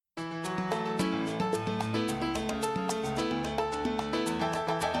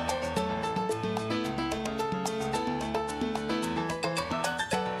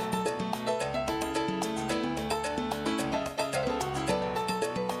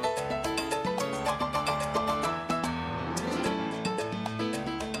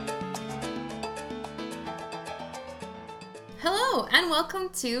Hello, and welcome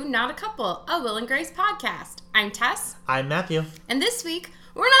to Not a Couple, a Will and Grace podcast. I'm Tess. I'm Matthew. And this week,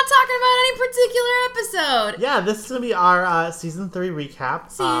 we're not talking about any particular episode. Yeah, this is going to be our Season 3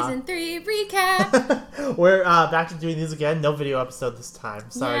 recap. Season 3 recap. We're back to doing these again. No video episode this time.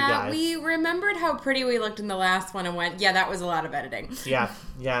 Sorry, guys. We remembered how pretty we looked in the last one and went, yeah, that was a lot of editing. Yeah,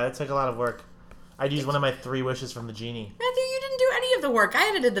 that took a lot of work. I'd use one of my 3 wishes from the genie. Matthew, you didn't do any of the work. I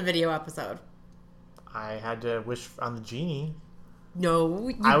edited the video episode. I had to wish on the genie. No.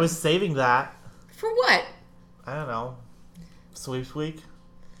 I was saving that. For what? I don't know. Sweeps week?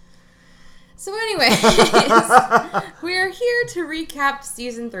 So anyways, we're here to recap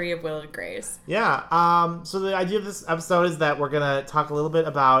Season 3 of Will and Grace. Yeah, so the idea of this episode is that we're going to talk a little bit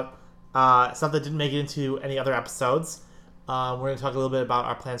about stuff that didn't make it into any other episodes. We're going to talk a little bit about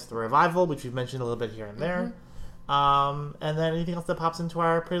our plans for the revival, which we've mentioned a little bit here and there. Mm-hmm. And then anything else that pops into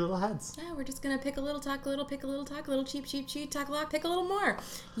our pretty little heads. Yeah, we're just going to pick a little, talk a little, pick a little, talk a little, cheap, talk a lot, pick a little more.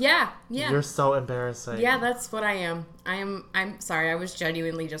 Yeah. You're so embarrassing. Yeah, that's what I am. I'm sorry, I was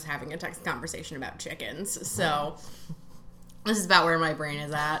genuinely just having a text conversation about chickens. So, this is about where my brain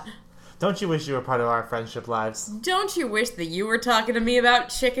is at. Don't you wish you were part of our friendship lives? Don't you wish that you were talking to me about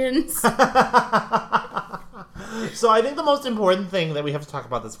chickens? So I think the most important thing that we have to talk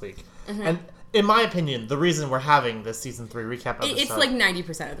about this week, and in my opinion, the reason we're having this Season 3 recap episode... It's like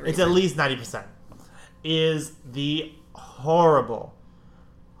 90% of the reason. It's at least 90%. Is the horrible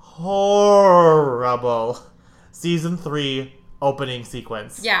Season 3 opening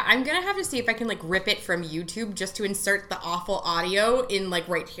sequence. Yeah, I'm gonna have to see if I can, rip it from YouTube just to insert the awful audio in,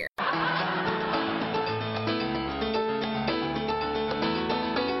 right here.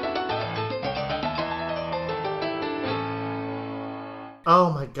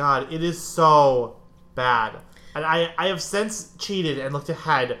 Oh my god, it is so bad. And I have since cheated and looked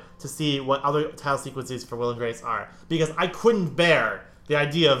ahead to see what other title sequences for Will and Grace are. Because I couldn't bear the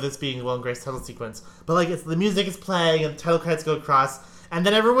idea of this being Will and Grace title sequence. But it's the music is playing and the title credits go across. And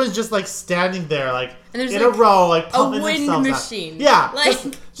then everyone's just standing there in a row, pumping a wind themselves machine. Out.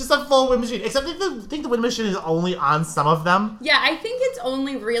 Yeah, just a full wind machine. Except I think the wind machine is only on some of them. Yeah, I think it's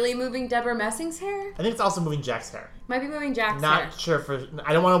only really moving Deborah Messing's hair. I think it's also moving Jack's hair. Might be moving Jack's hair. Not sure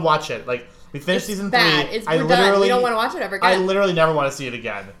I don't want to watch it. We finished Season 3. We're done. We don't want to watch it ever again. I literally never want to see it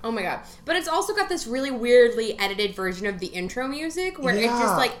again. Oh my god. But it's also got this really weirdly edited version of the intro music where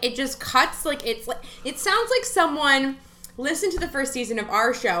it just cuts it sounds like someone listened to the first season of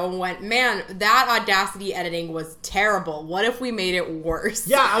our show and went, man, that Audacity editing was terrible. What if we made it worse?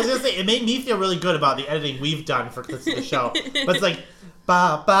 Yeah, I was going to say, it made me feel really good about the editing we've done for clips of the show. But it's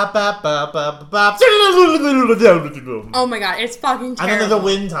ba ba ba ba ba ba. Oh my god, it's fucking terrible. And then there's a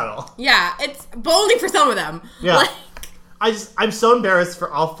wind tunnel. Yeah, it's only for some of them. Yeah. I'm so embarrassed for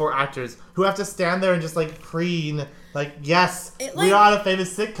all 4 actors who have to stand there and just preen. Yes, we are on a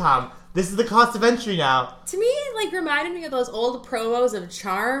famous sitcom. This is the cost of entry now. To me, it reminded me of those old promos of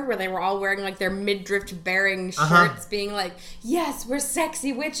Charm where they were all wearing their midriff bearing shirts being yes, we're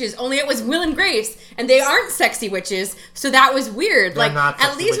sexy witches. Only it was Will and Grace and they aren't sexy witches. So that was weird. They're not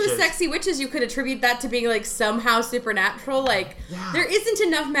at least witches. With sexy witches you could attribute that to being somehow supernatural. There isn't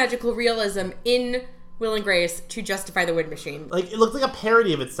enough magical realism in Will and Grace to justify the wind machine. It looks like a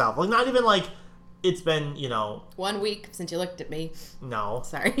parody of itself. Not even it's been, 1 week since you looked at me. No.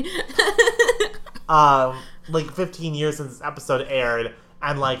 Sorry. 15 years since this episode aired,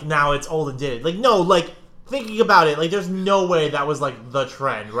 and, now it's old and dated. No, thinking about it, there's no way that was, the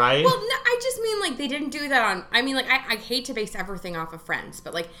trend, right? Well, no, I just mean, they didn't do that on... I mean, I hate to base everything off of Friends,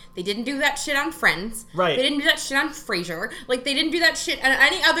 but, they didn't do that shit on Friends. Right. They didn't do that shit on Frasier. They didn't do that shit on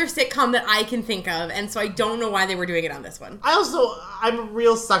any other sitcom that I can think of, and so I don't know why they were doing it on this one. I'm a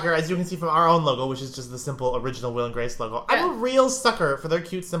real sucker, as you can see from our own logo, which is just the simple original Will and Grace logo. Yeah. I'm a real sucker for their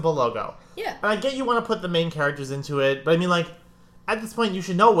cute, simple logo. Yeah. And I get you want to put the main characters into it, but I mean, at this point, you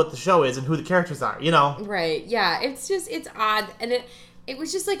should know what the show is and who the characters are, Right, yeah. It's odd, and it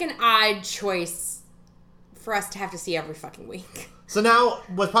was just, an odd choice for us to have to see every fucking week. So now,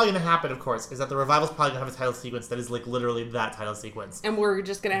 what's probably going to happen, of course, is that the revival's probably going to have a title sequence that is, literally that title sequence. And we're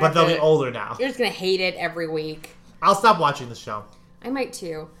just going to have But they'll be older now. You're just going to hate it every week. I'll stop watching the show. I might,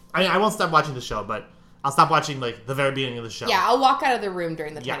 too. I mean, I won't stop watching the show, but I'll stop watching, the very beginning of the show. Yeah, I'll walk out of the room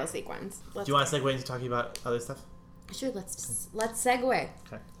during the title sequence. Do you want to segue into talking about other stuff? Sure, let's segue.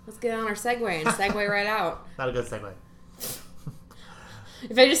 Okay. Let's get on our segue and segue right out. Not a good segue.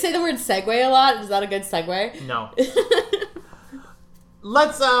 If I just say the word segue a lot, is that a good segue? No.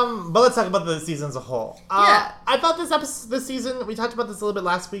 Let's talk about the season as a whole. Yeah. I thought this season, we talked about this a little bit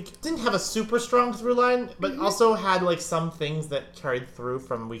last week, didn't have a super strong through line, but also had some things that carried through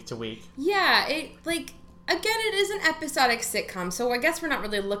from week to week. Yeah, again, it is an episodic sitcom, so I guess we're not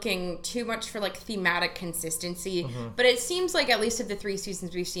really looking too much for, like, thematic consistency. But it seems like, at least of the 3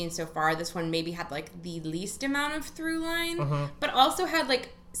 seasons we've seen so far, this one maybe had, like, the least amount of through line, but also had, like,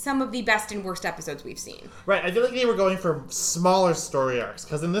 some of the best and worst episodes we've seen. Right, I feel like they were going for smaller story arcs,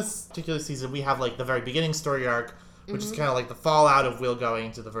 because in this particular season, we have, like, the very beginning story arc, which is kind of like the fallout of Will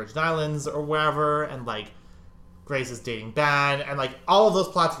going to the Virgin Islands or wherever, and, like, Grace is dating Ben, and, like, all of those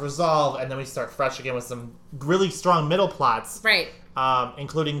plots resolve, and then we start fresh again with some really strong middle plots. Right.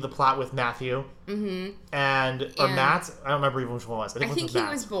 Including the plot with Matthew. Or Matt. I don't remember even which one it was. I think he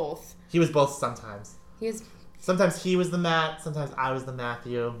was both. He was both sometimes. Sometimes he was the Matt, sometimes I was the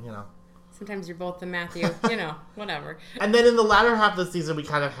Matthew, you know. Sometimes you're both the Matthew, you know, whatever. And then in the latter half of the season, we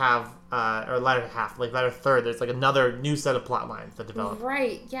kind of have, or latter third, there's like another new set of plot lines that develop.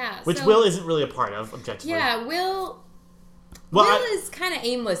 Right, yeah. Which Will isn't really a part of, objectively. Yeah, Will is kind of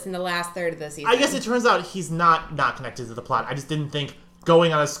aimless in the last third of the season. I guess it turns out he's not connected to the plot. I just didn't think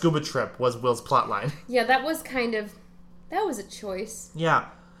going on a scuba trip was Will's plot line. Yeah, that was a choice. Yeah.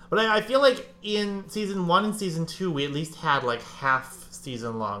 But I feel like in season 1 and season 2, we at least had, like,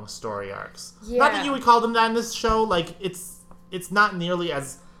 half-season-long story arcs. Yeah. Not that you would call them that in this show. Like, it's not nearly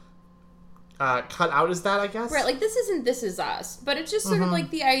as cut out as that, I guess. Right, like, this isn't This Is Us. But it's just sort of, like,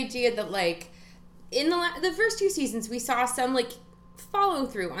 the idea that, like, in the first 2 seasons, we saw some, like,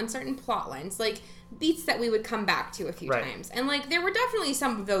 follow-through on certain plot lines. Like, beats that we would come back to a few times. And, like, there were definitely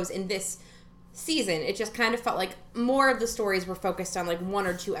some of those in this season. It just kind of felt like more of the stories were focused on, like, 1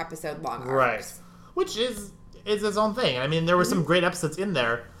 or 2 episode long arcs. Right. Which is its own thing. I mean, there were some great episodes in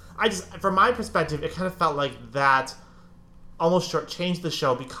there. From my perspective, it kind of felt like that almost shortchanged the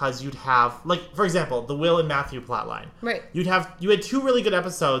show because you'd have, like, for example, the Will and Matthew plotline. Right. You had 2 really good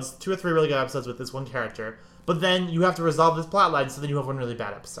episodes, 2 or 3 really good episodes with this one character, but then you have to resolve this plotline, so then you have one really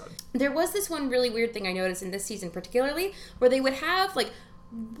bad episode. There was this one really weird thing I noticed in this season particularly, where they would have, like,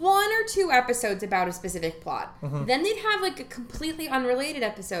 1 or 2 episodes about a specific plot. Then they'd have, like, a completely unrelated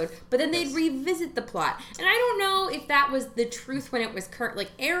episode, but then they'd revisit the plot. And I don't know if that was the truth when it was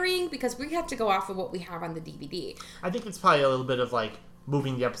airing, because we have to go off of what we have on the DVD. I think it's probably a little bit of, like,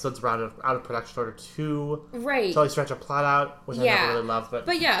 moving the episodes around out of production order too. Right. So I stretch a plot out, which I never really loved.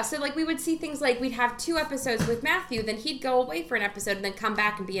 But yeah, so, like, we would see things like we'd have 2 episodes with Matthew, then he'd go away for an episode and then come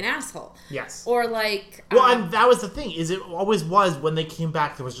back and be an asshole. Yes. Or, like... Well, and that was the thing, is it always was when they came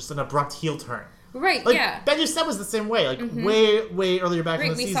back, there was just an abrupt heel turn. Right, like, yeah. Ben Youssef was the same way, like, way earlier back in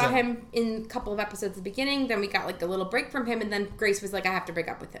the season. We saw him in a couple of episodes at the beginning, then we got, like, a little break from him, and then Grace was like, I have to break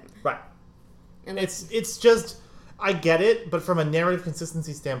up with him. Right. And it's just... I get it, but from a narrative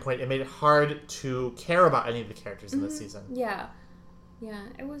consistency standpoint, it made it hard to care about any of the characters in this season. Yeah. Yeah,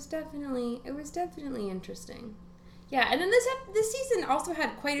 it was definitely interesting. Yeah, and then this season also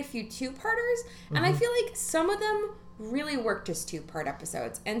had quite a few 2-parters, and I feel like some of them really worked as 2-part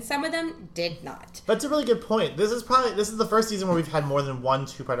episodes, and some of them did not. That's a really good point. This is the first season where we've had more than 1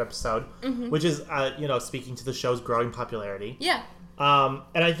 2-part episode, which is, speaking to the show's growing popularity. Yeah.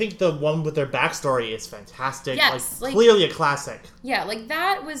 And I think the one with their backstory is fantastic. Yes, like clearly a classic. Yeah, like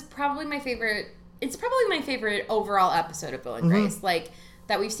that was probably my favorite. It's probably my favorite overall episode of Will and Grace, like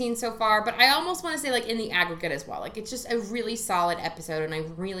that we've seen so far. But I almost want to say, like, in the aggregate as well. Like, it's just a really solid episode, and I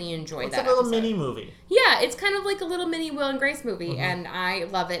really enjoyed that. It's a little mini movie. Yeah, it's kind of like a little mini Will and Grace movie, and I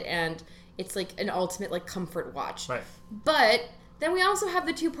love it. And it's like an ultimate, like, comfort watch. Right. But then we also have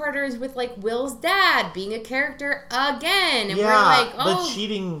the 2-parters with, like, Will's dad being a character again. And we're like, the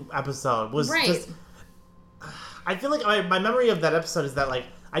cheating episode was just... I feel like my memory of that episode is that, like,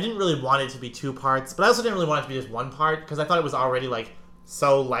 I didn't really want it to be 2 parts, but I also didn't really want it to be just 1 part, because I thought it was already, like,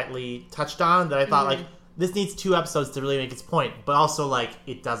 so lightly touched on that I thought, like, this needs 2 episodes to really make its point, but also, like,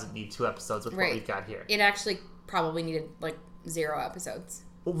 it doesn't need 2 episodes with what we've got here. It actually probably needed, like, 0 episodes.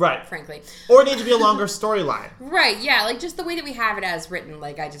 Right. Frankly. Or it needs to be a longer storyline. Right, yeah. Like, just the way that we have it as written,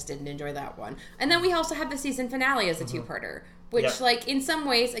 like, I just didn't enjoy that one. And then we also have the season finale as a 2-parter, which, like, in some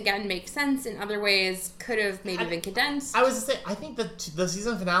ways, again, makes sense. In other ways, could have maybe been condensed. I was to say, I think the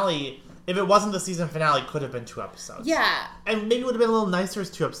season finale, if it wasn't the season finale, could have been 2 episodes. Yeah. And maybe it would have been a little nicer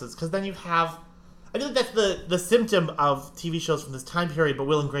as 2 episodes, because then you have... I think that's the symptom of TV shows from this time period, but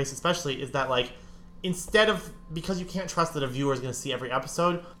Will and Grace especially, is that, like, instead of, because you can't trust that a viewer is going to see every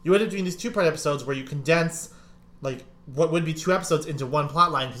episode, you end up doing these 2-part episodes where you condense, like, what would be 2 episodes into 1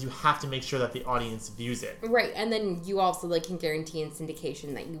 plot line, because you have to make sure that the audience views it. Right, and then you also, like, can guarantee in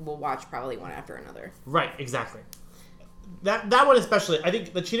syndication that you will watch probably one after another. Right, exactly. That one especially, I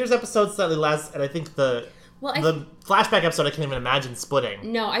think the Cheaters episode slightly less, and I think the flashback episode I can't even imagine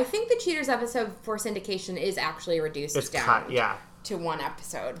splitting. No, I think the Cheaters episode for syndication is actually reduced down. Cut, yeah. to one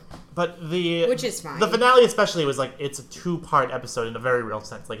episode. But which is fine. The finale especially was like, it's a 2-part episode in a very real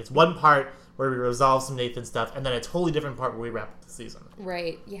sense. Like, it's one part where we resolve some Nathan stuff, and then a totally different part where we wrap up the season.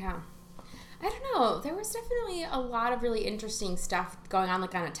 Right, yeah. I don't know. There was definitely a lot of really interesting stuff going on,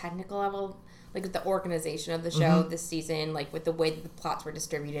 like on a technical level, like with the organization of the show this season, like with the way that the plots were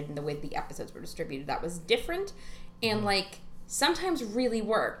distributed and the way the episodes were distributed. That was different, and like sometimes really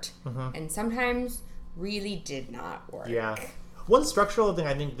worked, and sometimes really did not work. Yeah. One structural thing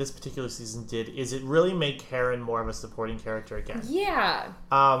I think this particular season did is it really made Karen more of a supporting character again. Yeah.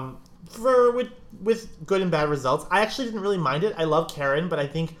 With good and bad results. I actually didn't really mind it. I love Karen, but I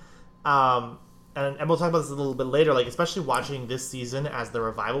think, and we'll talk about this a little bit later, like, especially watching this season as the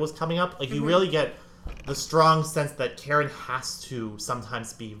revival was coming up, like, you really get the strong sense that Karen has to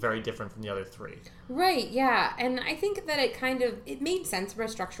sometimes be very different from the other three. Right, yeah. And I think that it made sense from a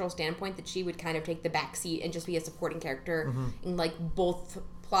structural standpoint that she would kind of take the back seat and just be a supporting character in, like, both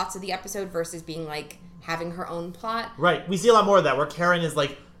plots of the episode versus being, like, having her own plot. Right. We see a lot more of that, where Karen is,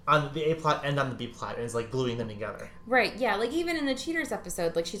 like, on the A plot and on the B plot, and is, like, gluing them together. Right, yeah. Like, even in the Cheaters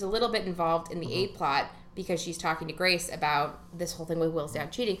episode, like, she's a little bit involved in the A plot because she's talking to Grace about this whole thing with Will's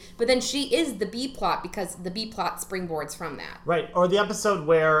dad cheating. But then she is the B plot because the B plot springboards from that. Right. Or the episode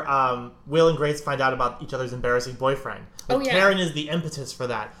where Will and Grace find out about each other's embarrassing boyfriend. Like, Karen is the impetus for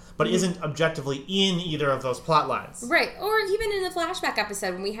that, but isn't objectively in either of those plot lines. Right. Or even in the flashback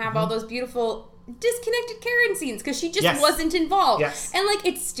episode when we have all those beautiful disconnected Karen scenes because she just wasn't involved. Yes. And, like,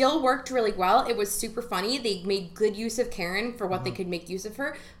 it still worked really well. It was super funny. They made good use of Karen for what they could make use of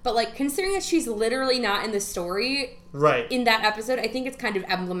her. But, like, considering that she's literally not in the story in that episode, I think it's kind of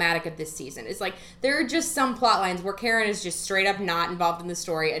emblematic of this season. It's like, there are just some plot lines where Karen is just straight up not involved in the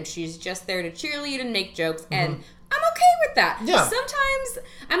story and she's just there to cheerlead and make jokes and I'm okay with that. Yeah. Sometimes,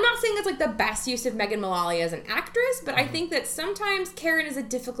 I'm not saying it's like the best use of Megan Mullally as an actress, but I think that sometimes Karen is a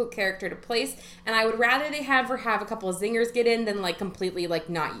difficult character to place, and I would rather they have her have a couple of zingers get in than, like, completely, like,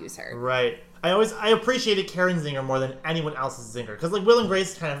 not use her. Right. I appreciated Karen's zinger more than anyone else's zinger, because, like, Will and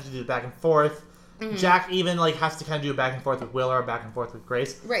Grace kind of have to do the back and forth. Jack even, like, has to kind of do a back and forth with Will or a back and forth with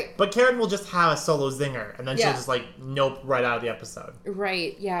Grace. Right. But Karen will just have a solo zinger, and then she'll just, like, nope right out of the episode.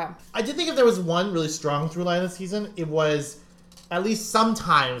 Right, yeah. I did think if there was one really strong through line this season, it was at least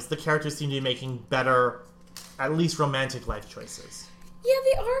sometimes the characters seem to be making better, at least romantic life choices. Yeah,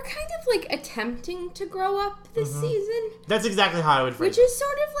 they are kind of, like, attempting to grow up this season. That's exactly how I would phrase it. Which is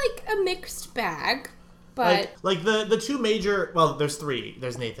sort of, like, a mixed bag, but... Like the two major... Well, there's three.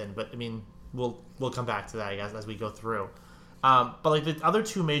 There's Nathan, but, I mean... We'll come back to that, I guess, as we go through. But, like, the other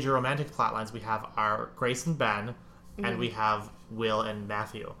two major romantic plot lines we have are Grace and Ben, and we have Will and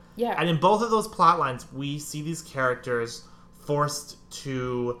Matthew. Yeah. And in both of those plot lines, we see these characters forced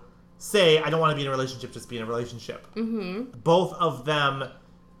to say, I don't want to be in a relationship, just be in a relationship. Both of them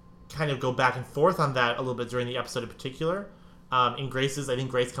kind of go back and forth on that a little bit during the episode in particular. In Grace's, I think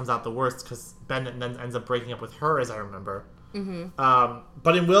Grace comes out the worst, because Ben then ends up breaking up with her, as I remember.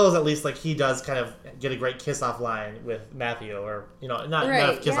 But in Will's, at least, like, he does kind of get a great kiss-off line with Matthew, or, you know, not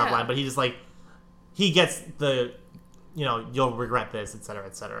a kiss-off line, but he just, like, he gets the, you know, you'll regret this, etc.,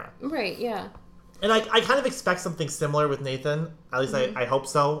 etc. Right, yeah. And I kind of expect something similar with Nathan, at least I hope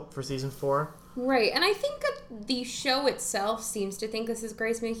so, for season 4. Right, and I think the show itself seems to think this is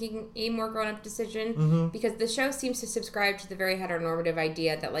Grace making a more grown-up decision, because the show seems to subscribe to the very heteronormative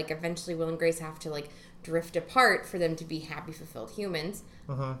idea that, like, eventually Will and Grace have to, like, drift apart for them to be happy, fulfilled humans.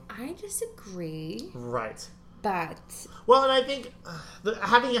 I disagree. Right. But... Well, and I think,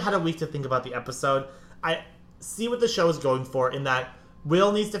 having had a week to think about the episode, I see what the show is going for in that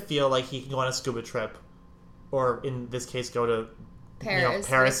Will needs to feel like he can go on a scuba trip, or in this case, go to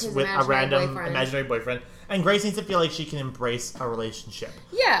Paris with a random imaginary boyfriend. And Grace needs to feel like she can embrace a relationship.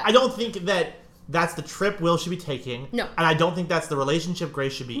 Yeah. I don't think that that's the trip Will should be taking. No. And I don't think that's the relationship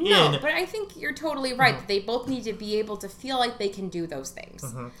Grace should be in. No, but I think you're totally right. That they both need to be able to feel like they can do those things.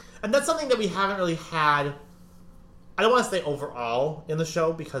 And that's something that we haven't really had... I don't want to say overall in the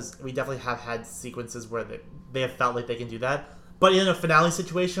show, because we definitely have had sequences where they have felt like they can do that. But in a finale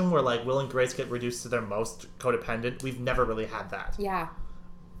situation where, like, Will and Grace get reduced to their most codependent, we've never really had that. Yeah.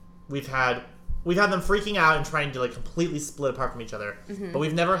 We've had them freaking out and trying to, like, completely split apart from each other. But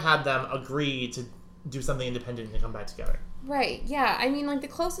we've never had them agree to do something independent and come back together. Right, yeah. I mean, like, the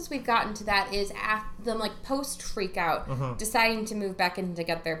closest we've gotten to that is them, like, post-freak out, deciding to move back in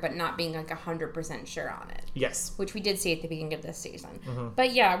together, but not being, like, 100% sure on it. Yes. Which we did see at the beginning of this season.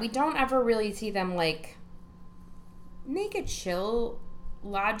 But, yeah, we don't ever really see them, like, make a chill,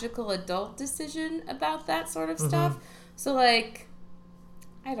 logical adult decision about that sort of stuff. So, like,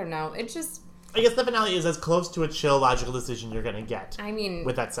 I don't know. It just... I guess the finale is as close to a chill, logical decision you're gonna get. I mean,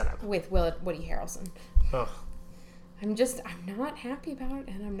 with that setup. With Woody Harrelson. Ugh. I'm not happy about it,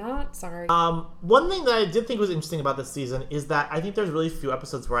 and I'm not sorry. One thing that I did think was interesting about this season is that I think there's really few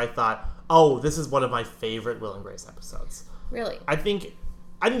episodes where I thought, oh, this is one of my favorite Will and Grace episodes. Really? I think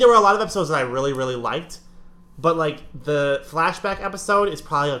there were a lot of episodes that I really, really liked, but like the flashback episode is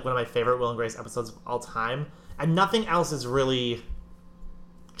probably like one of my favorite Will and Grace episodes of all time, and nothing else is really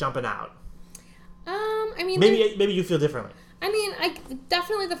jumping out. I mean, maybe you feel differently. I mean,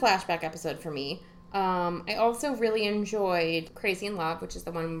 definitely the flashback episode for me. I also really enjoyed Crazy in Love, which is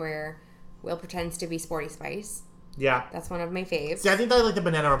the one where Will pretends to be Sporty Spice. Yeah. That's one of my faves. See, I think I like the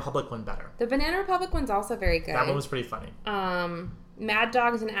Banana Republic one better. The Banana Republic one's also very good. That one was pretty funny. Mad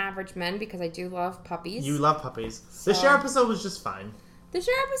Dogs and Average Men, because I do love puppies. You love puppies. The Cher episode was just fine. The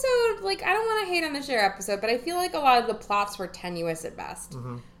Cher episode, like, I don't want to hate on the Cher episode, but I feel like a lot of the plots were tenuous at best.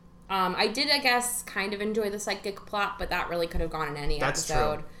 Mm-hmm. I did, I guess, kind of enjoy the psychic plot, but that really could have gone in any That's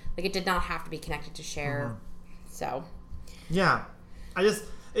episode. True. Like, it did not have to be connected to Cher. Mm-hmm. So. Yeah.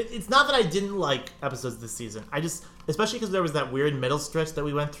 It's not that I didn't like episodes this season. Especially because there was that weird middle stretch that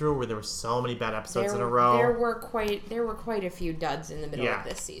we went through where there were so many bad episodes in a row. There were quite a few duds in the middle of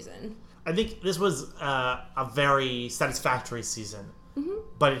this season. I think this was a very satisfactory season, mm-hmm.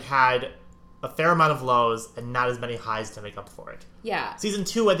 but it had a fair amount of lows and not as many highs to make up for it. Yeah. Season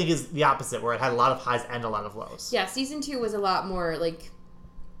 2, I think, is the opposite, where it had a lot of highs and a lot of lows. Yeah, Season 2 was a lot more, like...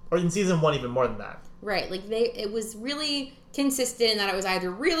 Or in Season 1, even more than that. Right, like, it was really consistent in that it was either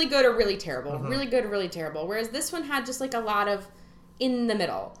really good or really terrible. Mm-hmm. Really good or really terrible. Whereas this one had just, like, a lot of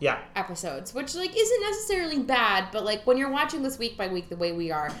in-the-middle episodes, which, like, isn't necessarily bad, but, like, when you're watching this week by week the way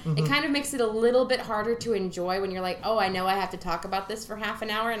we are, mm-hmm. it kind of makes it a little bit harder to enjoy when you're like, oh, I know I have to talk about this for half an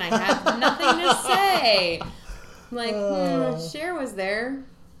hour and I have nothing to say. Like, Cher was there.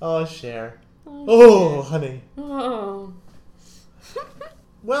 Oh, Cher. Oh, honey. Oh.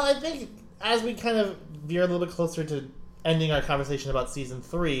 Well, I think as we kind of veer a little bit closer to ending our conversation about Season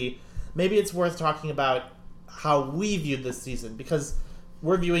 3, maybe it's worth talking about how we viewed this season, because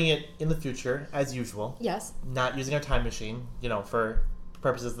we're viewing it in the future, as usual. Yes. Not using our time machine, for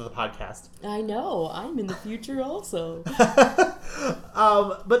purposes of the podcast. I know. I'm in the future also.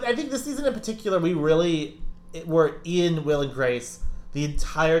 But I think this season in particular, we really were in Will and Grace the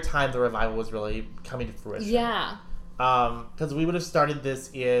entire time the revival was really coming to fruition. Yeah. Because we would have started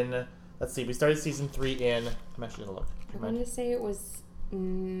this in... Let's see. We started Season 3 in... I'm actually going to look. I want to say it was... I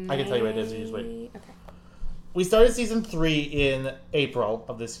can tell you what it is. You just wait. Okay. We started Season 3 in April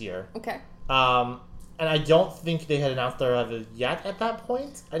of this year. Okay. And I don't think they had announced their revival yet at that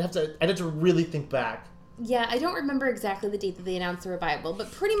point. I'd have to really think back. Yeah, I don't remember exactly the date that they announced the revival,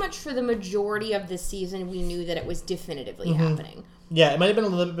 but pretty much for the majority of this season, we knew that it was definitively mm-hmm. happening. Yeah, it might have been a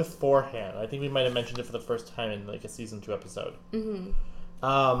little bit beforehand. I think we might have mentioned it for the first time in like a Season 2 episode.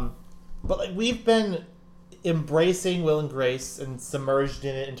 Mm-hmm. But like we've been embracing Will and Grace and submerged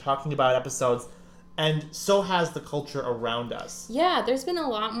in it and talking about episodes, and so has the culture around us. Yeah, there's been a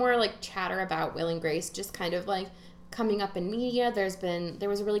lot more like chatter about Will and Grace just kind of like coming up in media. There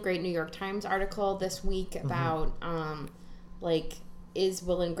was a really great New York Times article this week about like, is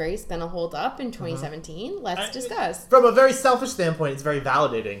Will and Grace gonna hold up in 2017? Mm-hmm. Let's discuss. From a very selfish standpoint, it's very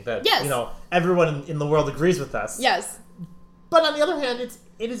validating that everyone in the world agrees with us. Yes. But on the other hand,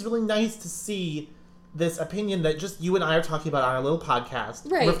 it is really nice to see this opinion that just you and I are talking about on our little podcast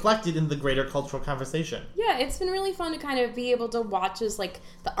reflected in the greater cultural conversation. Yeah, it's been really fun to kind of be able to watch as like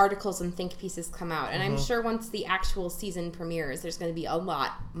the articles and think pieces come out. And I'm sure once the actual season premieres, there's going to be a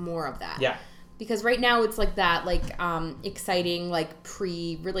lot more of that. Yeah. Because right now it's like that like exciting like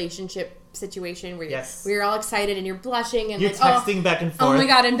pre-relationship situation where you're all excited and you're blushing and you're like texting back and forth. Oh my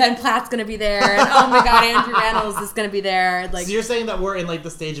god, and Ben Platt's gonna be there, and oh my god, Andrew Reynolds is gonna be there. Like, so you're saying that we're in like the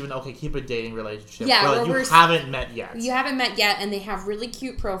stage of an Cupid dating relationship. Yeah, where you haven't met yet. You haven't met yet, and they have really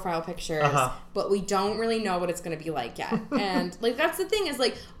cute profile pictures, but we don't really know what it's gonna be like yet. And like that's the thing is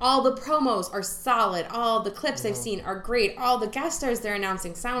like all the promos are solid, all the clips I've seen are great, all the guest stars they're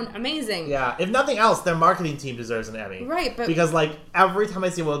announcing sound amazing. Yeah, if nothing else, their marketing team deserves an Emmy. Right, but because like every time I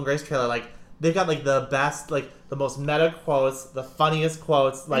see a Will and Grace trailer, like they've got like the best, like the most meta quotes, the funniest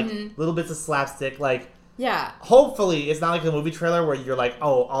quotes, like little bits of slapstick, like yeah. Hopefully, it's not like a movie trailer where you're like,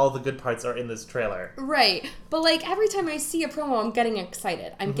 oh, all the good parts are in this trailer. Right. But, like, every time I see a promo, I'm getting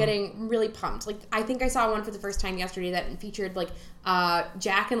excited. I'm getting really pumped. Like, I think I saw one for the first time yesterday that featured, like,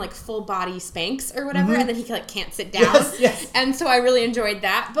 Jack in, like, full-body Spanx or whatever, and then he, like, can't sit down. Yes. And so I really enjoyed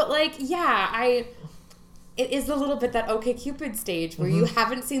that. But, like, yeah, it is a little bit that OkCupid stage where you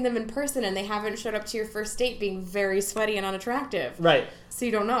haven't seen them in person and they haven't showed up to your first date being very sweaty and unattractive. Right. So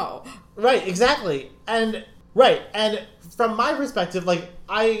you don't know. Right, exactly. And from my perspective, like,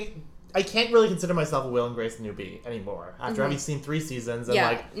 I can't really consider myself a Will and Grace newbie anymore after having seen 3 seasons and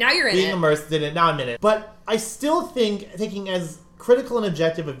like now you're in being it. immersed in it. Now I'm in it. But I still think, taking as critical and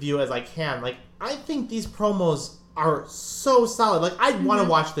objective a view as I can, like, I think these promos are so solid. Like, I'd want to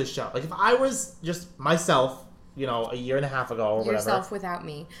watch this show. Like, if I was just myself, you know, a year and a half ago or whatever. Yourself without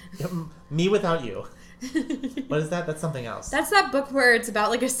me. Me without you. What is that? That's something else. That's that book where it's about,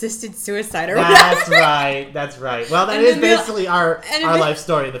 like, assisted suicide or That's whatever. That's right. Well, that And is then basically our then- life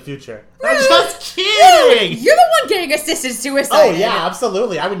story in the future. I'm just kidding! You're the one getting assisted suicide. Oh, yeah,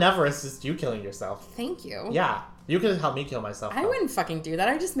 absolutely. I would never assist you killing yourself. Thank you. Yeah. You could help me kill myself. I though. wouldn't fucking do that.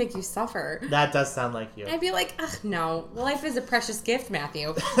 I'd just make you suffer. That does sound like you. I'd be like, ugh, no. Life is a precious gift,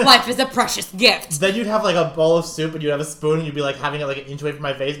 Matthew. Life is a precious gift. Then you'd have, like, a bowl of soup and you'd have a spoon and you'd be, like, having it, like, an inch away from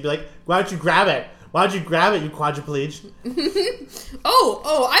my face and be like, why don't you grab it? Why don't you grab it, you quadriplegic?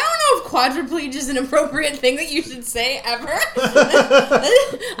 Oh, I don't know if quadriplegic is an appropriate thing that you should say ever. I'm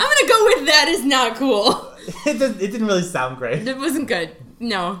gonna go with that is not cool. It didn't really sound great. It wasn't good.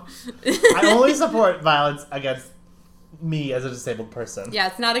 No. I only support violence against me as a disabled person. Yeah,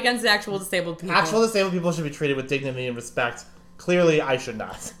 it's not against actual disabled people. Actual disabled people should be treated with dignity and respect. Clearly, I should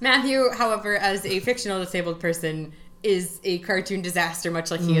not. Matthew, however, as a fictional disabled person, is a cartoon disaster, much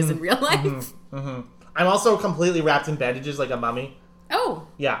like he is in real life. I'm also completely wrapped in bandages like a mummy. Oh.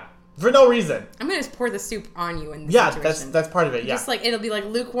 Yeah. For no reason. I'm gonna just pour the soup on you in this Yeah, situation. that's part of it, yeah. Just like, it'll be like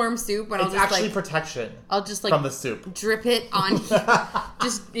lukewarm soup, and It's I'll just actually like... protection I'll just like... from the soup. drip it on you,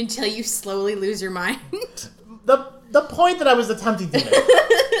 just until you slowly lose your mind. The point that I was attempting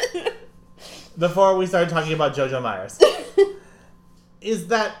to make before we started talking about JoJo Myers is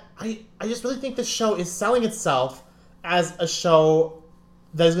that I just really think this show is selling itself as a show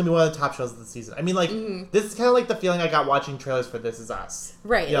that is going to be one of the top shows of the season. I mean, like, this is kind of like the feeling I got watching trailers for This Is Us.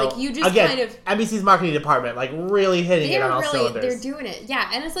 Right, You know, like, you just again, kind of... NBC's marketing department, like, really hitting it on all cylinders. They're doing it. Yeah,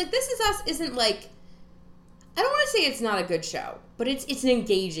 and it's like, This Is Us isn't like... I don't want to say it's not a good show, but it's an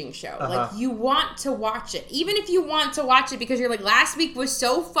engaging show. Like, you want to watch it. Even if you want to watch it because you're like, last week was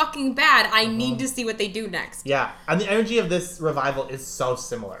so fucking bad, I need to see what they do next. Yeah, and the energy of this revival is so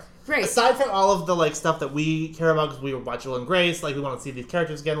similar. Right. Aside from all of the, like, stuff that we care about because we watch Will and Grace, like, we want to see these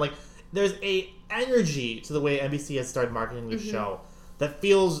characters again, like, there's a energy to the way NBC has started marketing this show that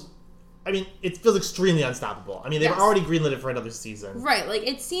feels... I mean, it feels extremely unstoppable. I mean, they've already greenlit it for another season. Right, like,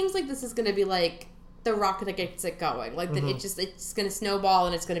 it seems like this is going to be, like, the rocket that gets it going. Like, it's going to snowball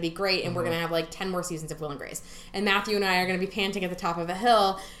and it's going to be great, and we're going to have, like, 10 more seasons of Will and Grace. And Matthew and I are going to be panting at the top of a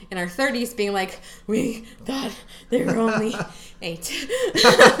hill in our 30s being like, we thought there were only 8.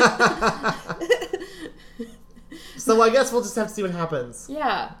 So I guess we'll just have to see what happens.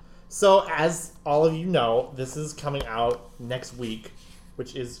 Yeah. So, as all of you know, this is coming out next week,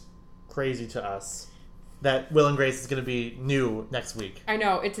 which is crazy to us. That Will and Grace is going to be new next week. I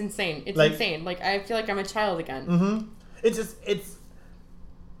know, it's insane. It's Like- insane. Like, I feel like I'm a child again. It's just, it's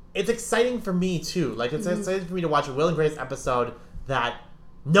exciting for me, too. Like, it's exciting for me to watch a Will and Grace episode that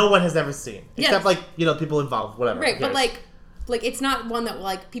no one has ever seen. Except, Yes. like, you know, people involved, whatever. Right, who but cares? like it's not one that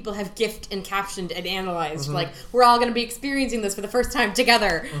like people have gifted and captioned and analyzed. Like, we're all going to be experiencing this for the first time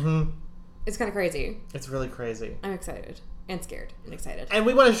together. It's kind of crazy. It's really crazy. I'm excited and scared and excited. And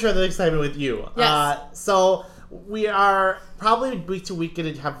we want to share the excitement with you. Yes. So we are probably week to week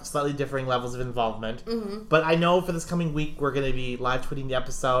going to have slightly differing levels of involvement. But I know for this coming week, we're going to be live tweeting the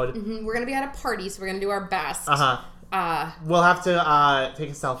episode. We're going to be at a party, so we're going to do our best. We'll have to take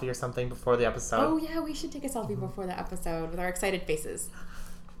a selfie or something before the episode. Oh, yeah, we should take a selfie before the episode with our excited faces.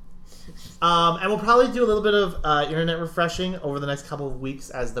 And we'll probably do a little bit of internet refreshing over the next couple of weeks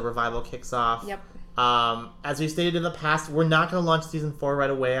as the revival kicks off. Yep. As we stated in the past, we're not going to launch season 4 right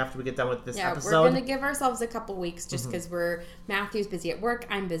away after we get done with this episode. We're going to give ourselves a couple weeks just because Matthew's busy at work,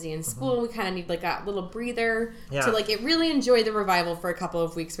 I'm busy in school. We kind of need like a little breather to like really enjoy the revival for a couple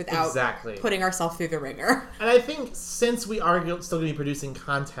of weeks without putting ourselves through the ringer. And I think since we are still going to be producing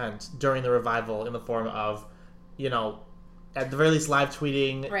content during the revival in the form of, you know, at the very least live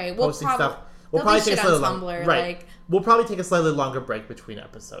tweeting, posting stuff. We'll probably take a slightly longer, We'll probably take a slightly longer break between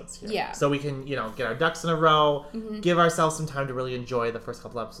episodes here. Yeah. So we can, you know, get our ducks in a row, give ourselves some time to really enjoy the first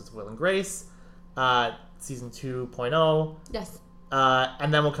couple episodes of Will and Grace, season 2.0. Yes.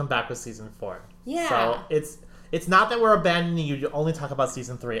 And then we'll come back with season 4. Yeah. So it's not that we're abandoning you to only talk about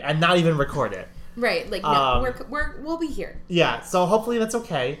season 3 and not even record it. Right, like, no, we'll be here. Yeah, so hopefully that's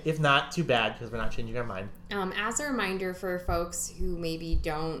okay. If not, too bad, because we're not changing our mind. As a reminder for folks who maybe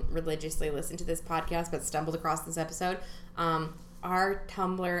don't religiously listen to this podcast but stumbled across this episode, our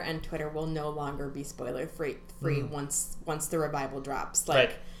Tumblr and Twitter will no longer be spoiler free once the revival drops. Like,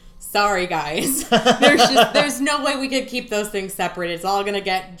 right. Sorry guys, there's no way we could keep those things separate. It's all gonna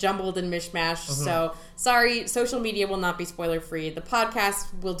get jumbled and mishmashed. So sorry, social media will not be spoiler free. The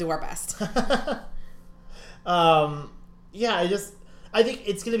podcast will do our best. Yeah, I think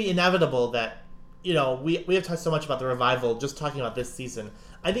it's gonna be inevitable that, we have talked so much about the revival, just talking about this season.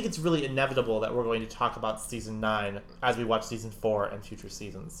 I think it's really inevitable that we're going to talk about season 9 as we watch season 4 and future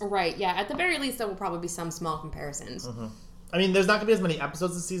seasons. Right, yeah. At the very least, there will probably be some small comparisons. I mean, there's not going to be as many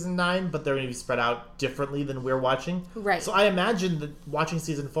episodes of season 9, but they're going to be spread out differently than we're watching. Right. So I imagine that watching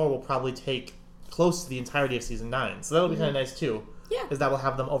season 4 will probably take close to the entirety of season 9. So that'll be kind of nice, too. Yeah. Because that will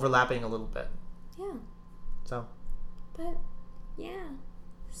have them overlapping a little bit. Yeah. So. But, yeah.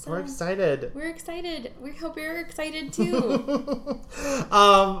 So we're excited. We're excited. We hope you're excited, too.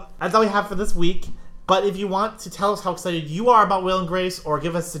 That's all we have for this week. But if you want to tell us how excited you are about Will and Grace, or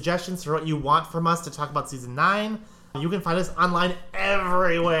give us suggestions for what you want from us to talk about season 9, you can find us online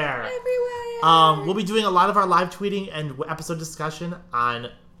everywhere. We'll be doing a lot of our live tweeting and episode discussion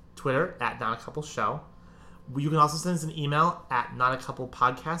on Twitter at NotACoupleShow. You can also send us an email at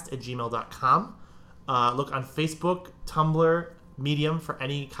notacouplepodcast@gmail.com. Look on Facebook, Tumblr, Medium for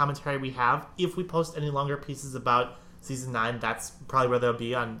any commentary we have. If we post any longer pieces about season 9, that's probably where they'll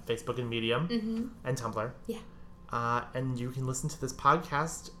be, on Facebook and Medium and Tumblr. Yeah. And you can listen to this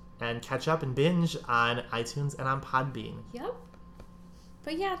podcast and catch up and binge on iTunes and on Podbean. Yep.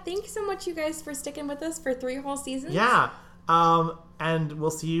 But yeah, thank you so much, you guys, for sticking with us for 3 whole seasons. Yeah. And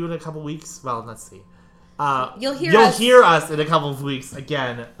we'll see you in a couple weeks. Well, let's see. You'll hear us in a couple of weeks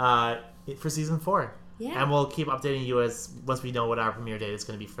again for season 4. Yeah. And we'll keep updating you once we know what our premiere date is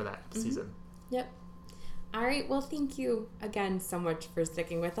going to be for that season. Yep. All right. Well, thank you again so much for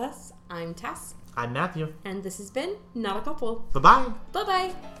sticking with us. I'm Tess. I'm Matthew. And this has been Not a Couple. Bye-bye.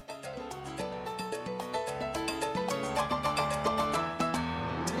 Bye-bye.